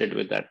associated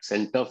with that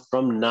center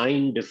from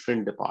 9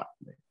 different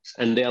departments,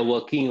 and they are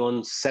working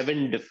on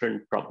 7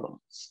 different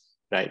problems,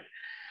 right?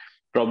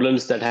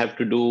 Problems that have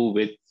to do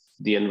with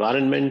the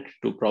environment,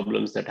 to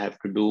problems that have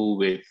to do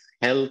with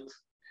health,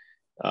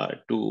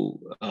 to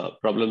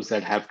problems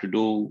that have to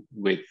do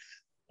with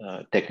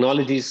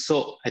technologies.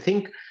 So I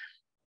think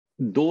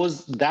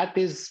that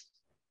is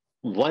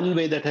one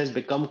way that has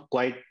become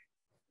quite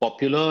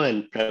popular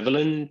and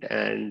prevalent,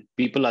 and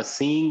people are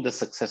seeing the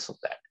success of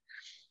that.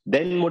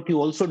 Then what you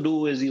also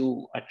do is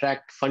you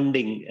attract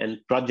funding and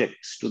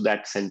projects to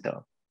that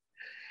center,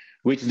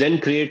 which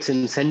then creates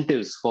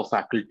incentives for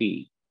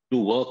faculty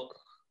to work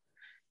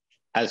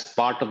as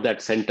part of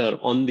that center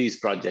on these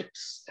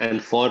projects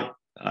and for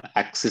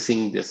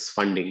accessing this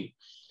funding,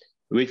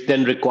 which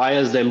then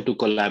requires them to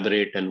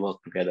collaborate and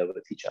work together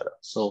with each other.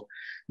 So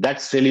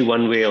that's really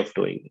one way of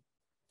doing it.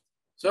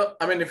 So,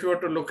 I mean, if you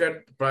were to look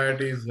at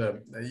priorities,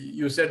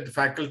 you said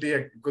faculty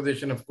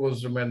acquisition, of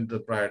course, remained the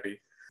priority.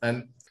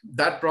 And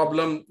that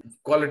problem,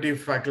 quality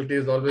faculty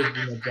has always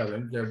been a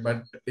challenge.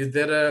 But is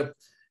there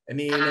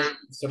any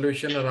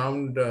solution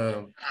around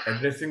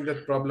addressing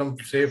that problem,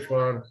 say,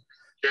 for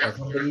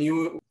the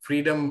new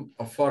freedom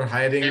for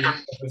hiring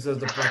officers,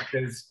 the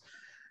practice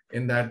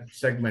in that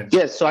segment?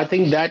 Yes, so I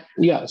think that,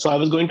 so I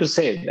was going to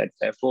say that,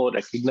 therefore,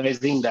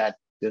 recognizing that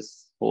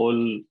this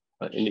whole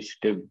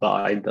initiative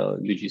by the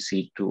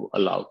UGC to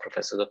allow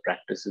professors of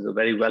practice is a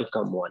very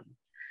welcome one,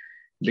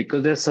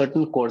 because there are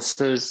certain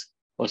courses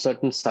or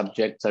certain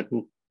subjects,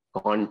 certain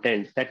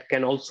content that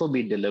can also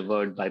be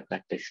delivered by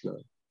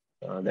practitioners,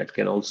 that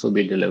can also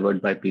be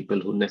delivered by people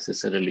who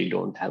necessarily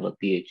don't have a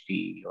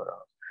PhD or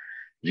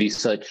a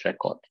research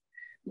record.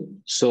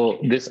 So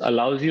this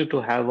allows you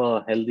to have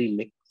a healthy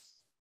mix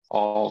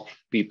of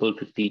people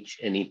to teach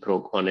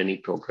on any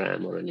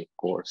program or any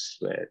course,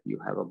 where you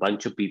have a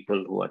bunch of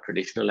people who are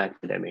traditional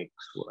academics,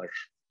 who are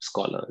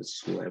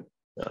scholars, who have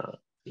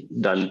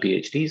done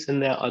PhDs,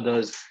 and there are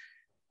others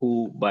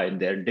who, by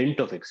their dint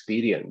of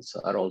experience,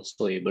 are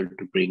also able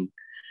to bring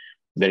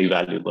very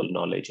valuable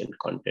knowledge and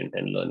content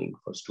and learning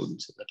for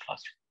students in the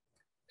classroom.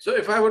 So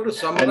if I were to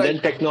summarize... And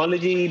then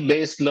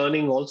technology-based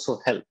learning also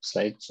helps,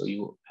 right? So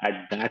you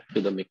add that to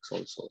the mix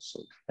also.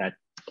 So that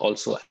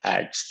also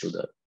adds to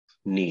the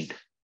need.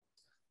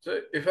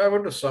 So if I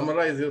were to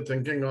summarize your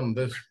thinking on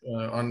this,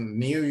 on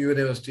new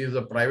universities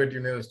or private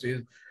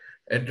universities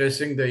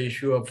addressing the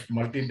issue of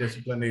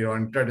multidisciplinary or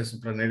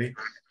interdisciplinary,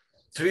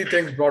 3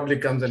 things broadly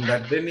comes in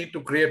that. They need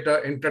to create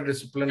an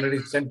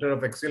interdisciplinary center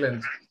of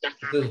excellence,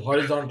 which is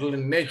horizontal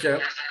in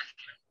nature,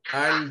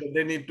 and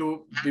they need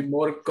to be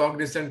more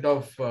cognizant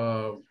of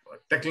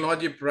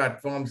technology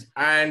platforms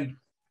and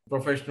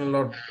professional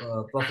or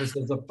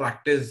professors of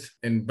practice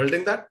in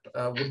building that.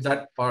 Would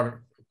that,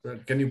 or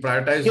can you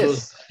prioritize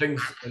those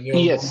things in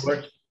your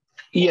work?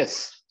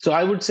 Yes. So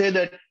I would say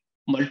that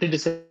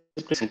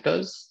multidisciplinary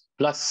centers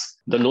plus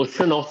the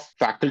notion of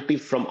faculty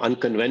from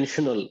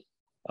unconventional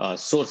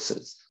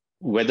sources,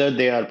 whether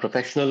they are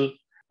professional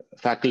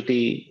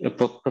faculty,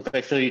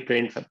 professionally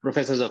trained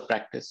professors of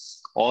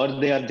practice, or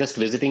they are just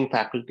visiting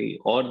faculty,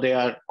 or they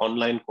are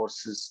online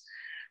courses,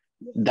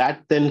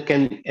 that then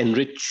can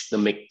enrich the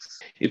mix.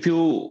 If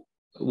you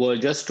were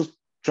just to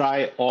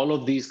try all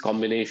of these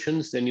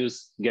combinations, then you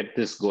get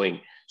this going.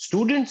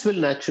 Students will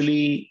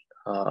naturally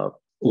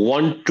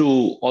want to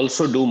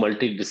also do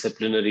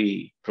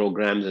multidisciplinary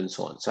programs and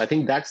so on. So I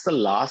think that's the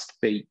last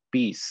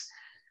piece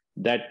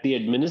that the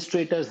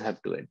administrators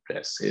have to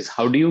address, is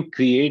how do you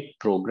create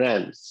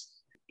programs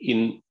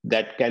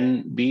that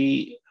can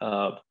be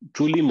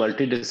truly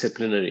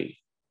multidisciplinary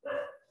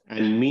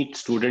and meet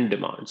student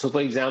demand. So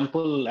for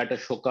example, at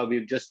Ashoka,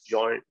 we've just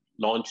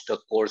launched a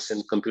course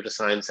in computer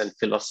science and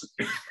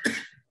philosophy.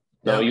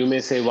 Now, you may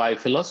say, why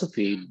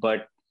philosophy?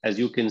 But as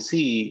you can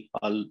see,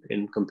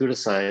 in computer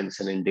science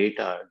and in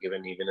data,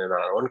 given even in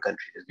our own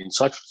country, there's been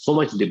so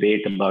much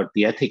debate about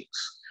the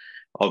ethics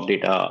of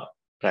data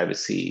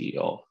privacy,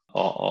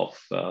 of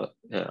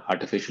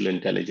artificial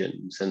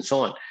intelligence, and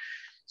so on.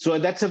 So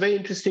that's a very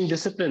interesting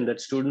discipline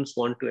that students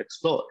want to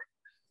explore.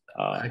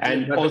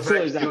 And also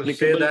is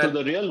applicable to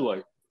the real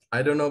world.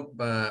 I don't know,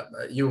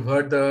 you've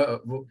heard the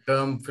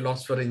term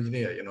philosopher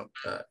engineer,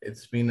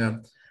 it's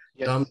been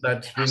term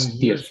that's been Yes.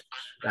 used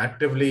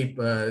actively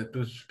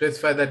to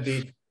specify that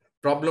the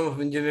problem of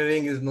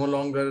engineering is no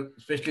longer,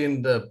 especially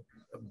in the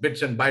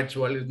bits and bytes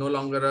world, is no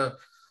longer a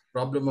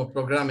problem of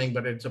programming,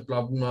 but it's a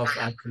problem of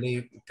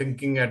actually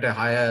thinking at a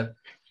higher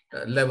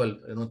level,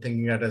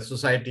 thinking at a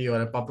society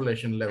or a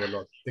population level,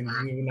 or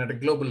thinking even at a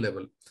global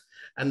level.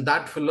 And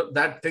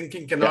that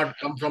thinking cannot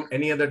come from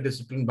any other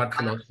discipline but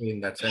philosophy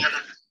in that sense,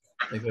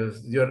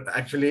 because you're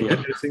actually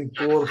addressing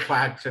core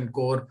facts and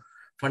core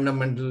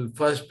fundamental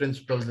first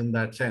principles in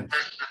that sense.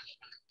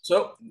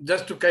 So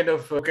just to kind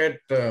of look at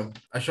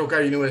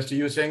Ashoka University,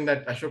 you're saying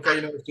that Ashoka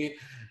University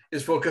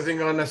is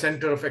focusing on a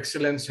center of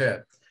excellence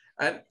here.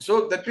 And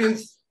so that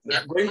means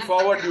going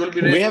forward, you will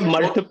be raising... We have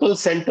multiple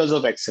centers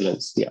of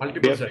excellence. Yeah,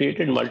 we have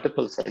created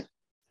multiple centers.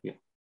 Yeah.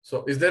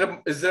 So is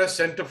there a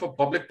center for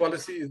public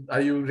policy?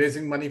 Are you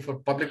raising money for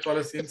public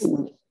policy?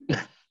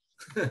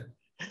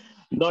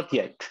 Not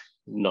yet.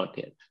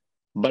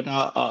 But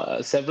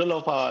several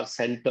of our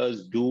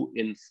centers do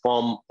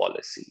inform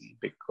policy,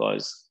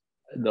 because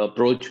the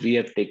approach we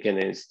have taken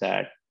is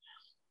that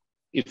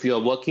if you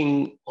are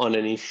working on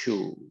an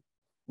issue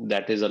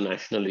that is a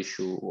national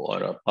issue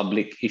or a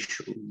public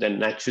issue, then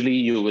naturally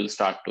you will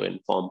start to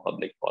inform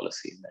public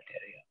policy in that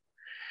area.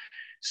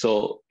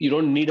 So you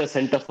don't need a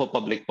center for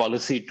public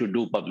policy to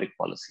do public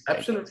policy.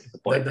 Absolutely.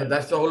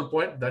 That's the whole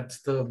point.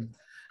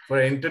 For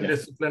an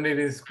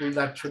interdisciplinary school,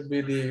 that should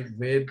be the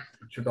way it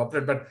should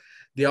operate. But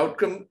the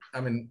outcome,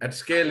 at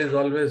scale, is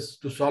always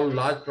to solve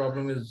large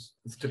problems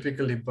is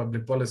typically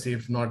public policy,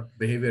 if not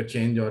behavior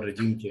change or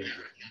regime change.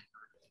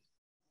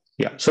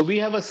 Yeah. So we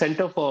have a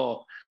center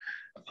for,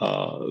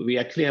 we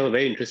actually have a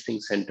very interesting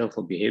center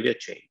for behavior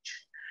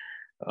change,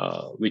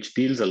 which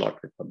deals a lot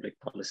with public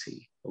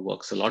policy,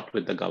 works a lot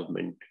with the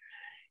government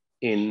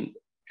in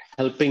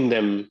helping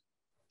them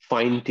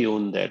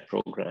fine-tune their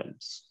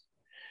programs.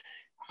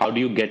 How do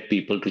you get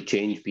people to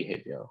change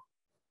behavior,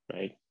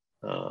 right?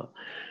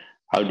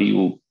 How do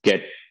you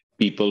get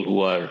people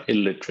who are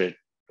illiterate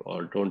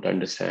or don't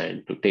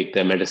understand to take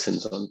their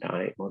medicines on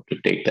time or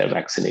to take their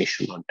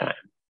vaccination on time?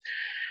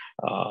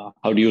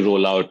 How do you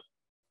roll out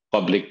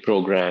public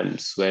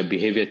programs where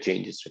behavior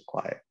change is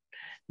required?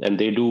 And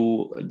they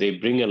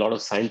bring a lot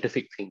of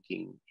scientific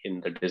thinking in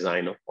the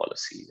design of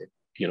policy.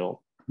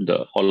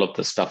 All of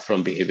the stuff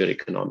from behavior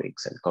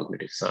economics and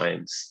cognitive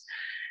science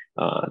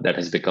that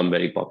has become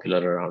very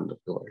popular around the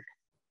world.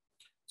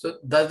 So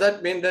does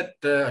that mean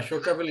that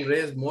Ashoka will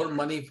raise more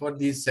money for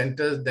these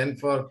centers than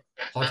for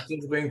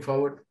hostels going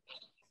forward?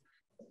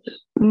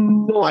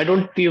 No, I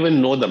don't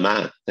even know the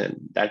math, and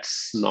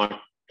that's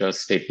not a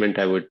statement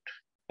I would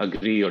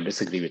agree or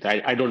disagree with.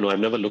 I don't know. I've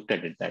never looked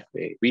at it that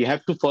way. We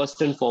have to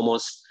first and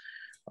foremost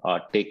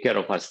take care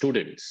of our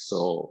students.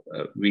 So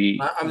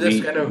I'm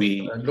just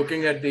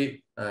looking at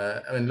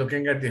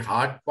the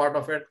hard part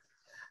of it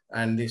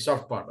and the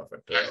soft part of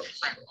it.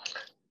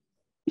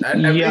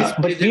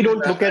 But we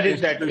don't look at it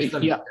that way.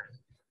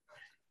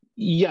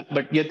 Yeah,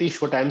 but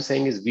Yatish, what I'm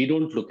saying is we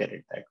don't look at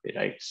it that way,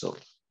 right? So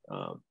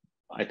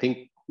I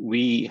think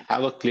we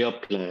have a clear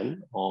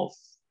plan of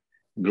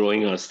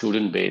growing our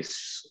student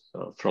base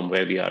from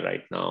where we are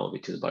right now,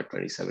 which is about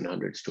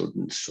 2,700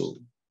 students, to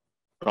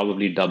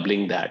probably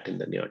doubling that in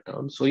the near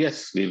term. So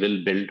yes, we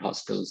will build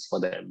hostels for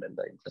them and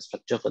the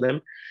infrastructure for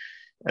them.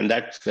 And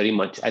that's very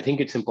much, I think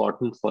it's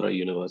important for a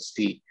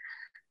university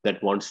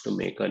that wants to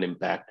make an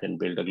impact and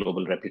build a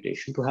global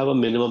reputation to have a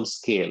minimum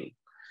scale.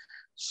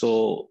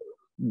 So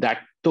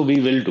that too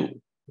we will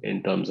do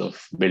in terms of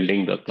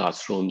building the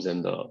classrooms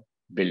and the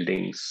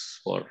buildings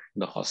for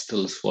the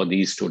hostels for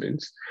these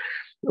students.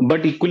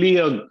 But equally,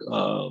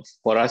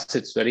 for us,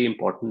 it's very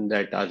important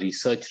that our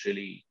research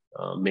really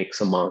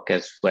makes a mark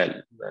as well.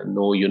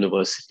 No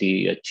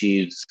university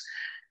achieves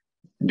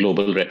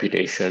global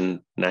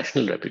reputation,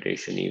 national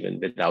reputation, even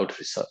without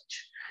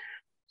research.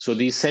 So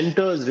these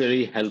centers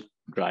really help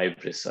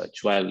drive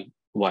research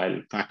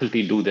while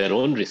faculty do their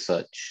own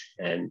research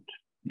and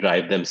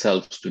drive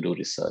themselves to do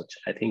research.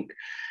 I think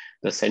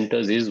the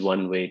centers is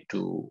one way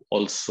to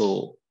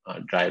also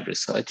drive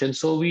research. And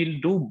so we'll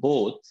do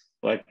both,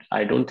 but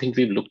I don't think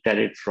we've looked at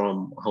it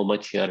from how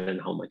much here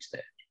and how much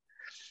there.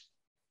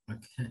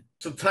 Okay.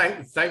 So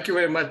thank you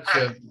very much,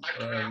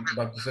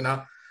 Dr.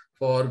 Sinha,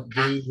 for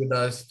being with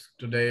us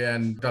today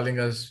and telling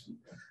us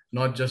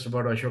not just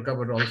about Ashoka,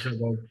 but also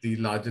about the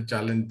larger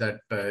challenge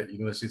that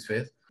universities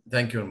face.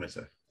 Thank you very much,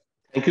 sir.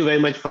 Thank you very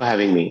much for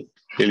having me.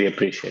 Really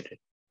appreciate it.